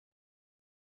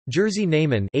Jerzy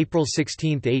Neyman (April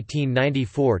 16,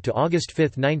 1894 to August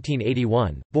 5,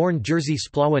 1981), born Jerzy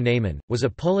Spława Neyman, was a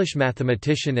Polish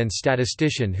mathematician and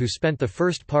statistician who spent the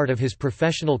first part of his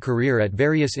professional career at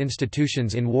various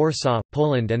institutions in Warsaw,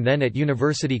 Poland and then at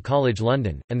University College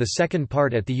London, and the second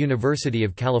part at the University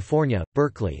of California,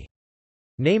 Berkeley.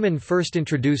 Neyman first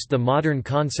introduced the modern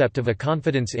concept of a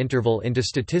confidence interval into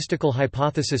statistical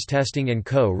hypothesis testing and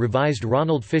co-revised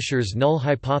Ronald Fisher's null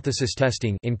hypothesis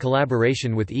testing in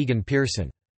collaboration with Egon Pearson.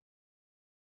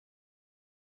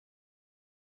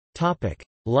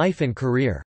 Life and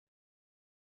career.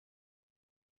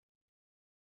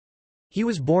 He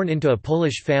was born into a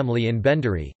Polish family in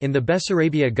Bendery, in the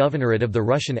Bessarabia Governorate of the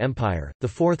Russian Empire, the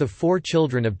fourth of four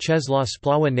children of Czesław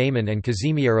Spława Neyman and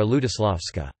Kazimiera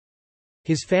Ludosławska.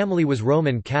 His family was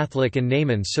Roman Catholic and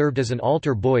Neyman served as an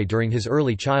altar boy during his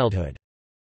early childhood.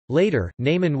 Later,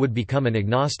 Neyman would become an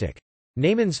agnostic.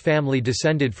 Neyman's family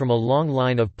descended from a long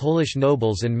line of Polish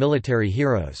nobles and military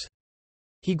heroes.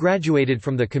 He graduated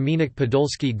from the Kamieniec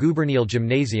Podolski Gubernial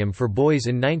Gymnasium for boys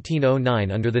in 1909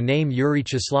 under the name Yuri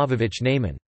Czesławowicz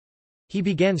Neyman. He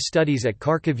began studies at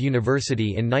Kharkiv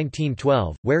University in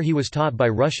 1912, where he was taught by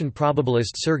Russian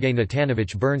probabilist Sergei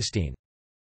Natanovich Bernstein.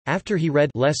 After he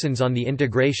read Lessons on the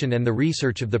Integration and the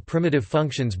Research of the Primitive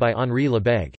Functions by Henri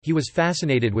Lebesgue, he was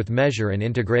fascinated with measure and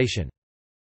integration.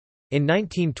 In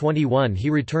 1921 he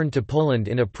returned to Poland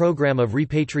in a program of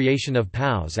repatriation of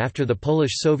POWs after the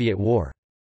Polish-Soviet War.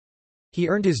 He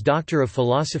earned his Doctor of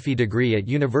Philosophy degree at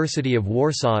University of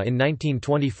Warsaw in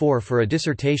 1924 for a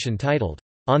dissertation titled,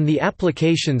 "On the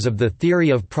Applications of the Theory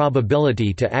of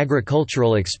Probability to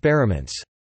Agricultural Experiments."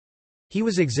 He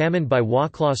was examined by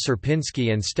Wacław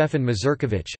Sierpiński and Stefan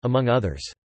Mazurkiewicz, among others.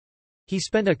 He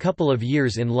spent a couple of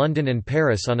years in London and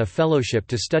Paris on a fellowship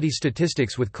to study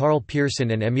statistics with Karl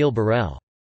Pearson and Emil Borel.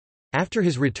 After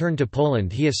his return to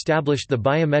Poland he established the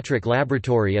Biometric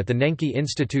Laboratory at the Nenki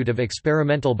Institute of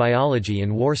Experimental Biology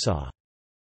in Warsaw.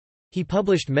 He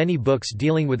published many books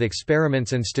dealing with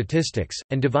experiments and statistics,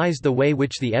 and devised the way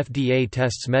which the FDA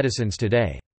tests medicines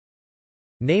today.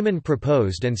 Neyman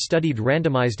proposed and studied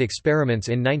randomized experiments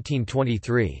in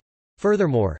 1923.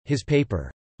 Furthermore, his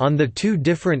paper, "On the Two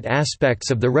Different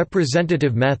Aspects of the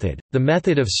Representative Method, the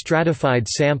Method of Stratified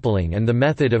Sampling and the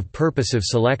Method of Purposive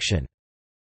Selection",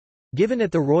 given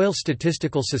at the Royal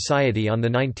Statistical Society on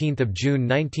 19 June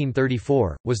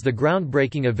 1934, was the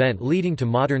groundbreaking event leading to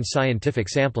modern scientific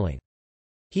sampling.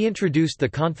 He introduced the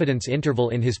confidence interval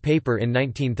in his paper in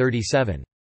 1937.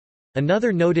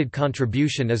 Another noted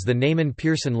contribution is the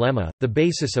Neyman-Pearson lemma, the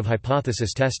basis of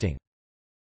hypothesis testing.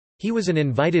 He was an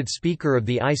invited speaker of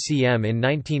the ICM in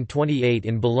 1928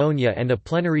 in Bologna and a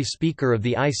plenary speaker of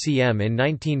the ICM in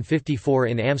 1954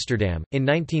 in Amsterdam. In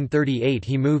 1938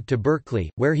 he moved to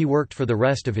Berkeley, where he worked for the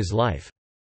rest of his life.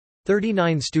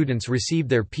 39 students received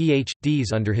their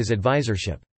Ph.D.s under his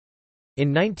advisorship.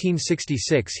 In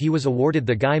 1966 he was awarded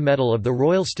the Guy Medal of the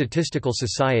Royal Statistical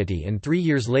Society and 3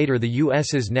 years later the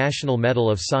U.S.'s National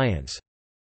Medal of Science.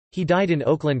 He died in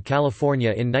Oakland,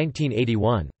 California in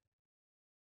 1981.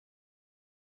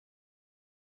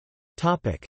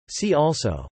 See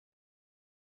also: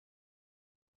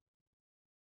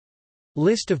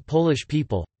 List of Polish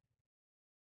people.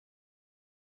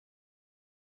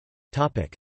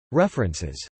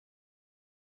 References.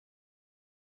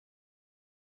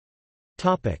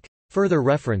 Further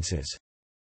references.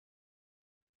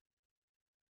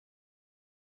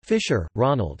 Fisher,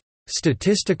 Ronald.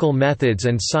 Statistical Methods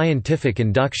and Scientific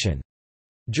Induction.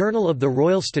 Journal of the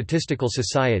Royal Statistical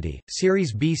Society,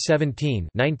 Series B 17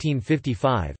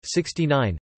 1955,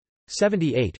 69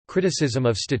 78, Criticism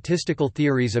of Statistical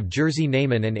Theories of Jerzy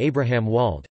Neyman and Abraham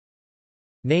Wald.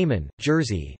 Neyman,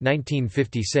 Jerzy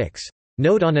 1956.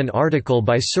 Note on an article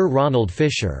by Sir Ronald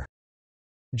Fisher.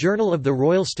 Journal of the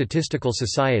Royal Statistical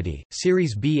Society,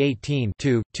 Series B 18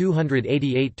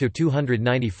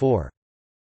 288–294.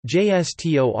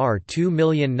 JSTOR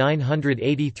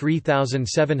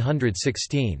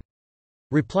 2983716.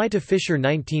 Reply to Fisher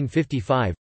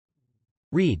 1955.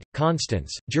 Reed,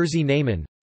 Constance, Jerzy Neyman.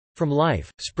 From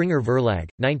Life, Springer Verlag,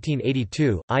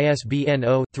 1982, ISBN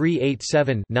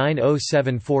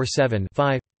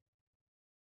 0-387-90747-5.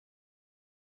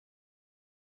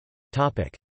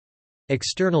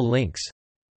 External links.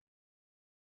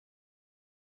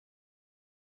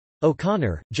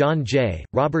 O'Connor, John J.,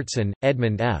 Robertson,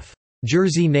 Edmund F.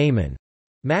 Jerzy Neyman.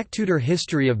 MacTutor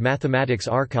History of Mathematics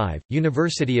Archive,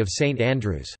 University of St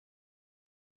Andrews.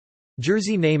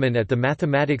 Jerzy Neyman at the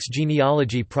Mathematics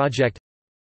Genealogy Project.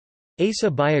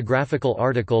 ASA biographical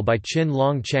article by Chin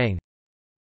Long Chang.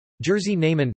 Jerzy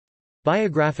Neyman.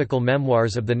 Biographical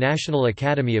memoirs of the National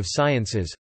Academy of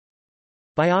Sciences.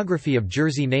 Biography of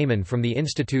Jerzy Neyman from the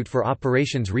Institute for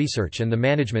Operations Research and the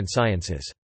Management Sciences.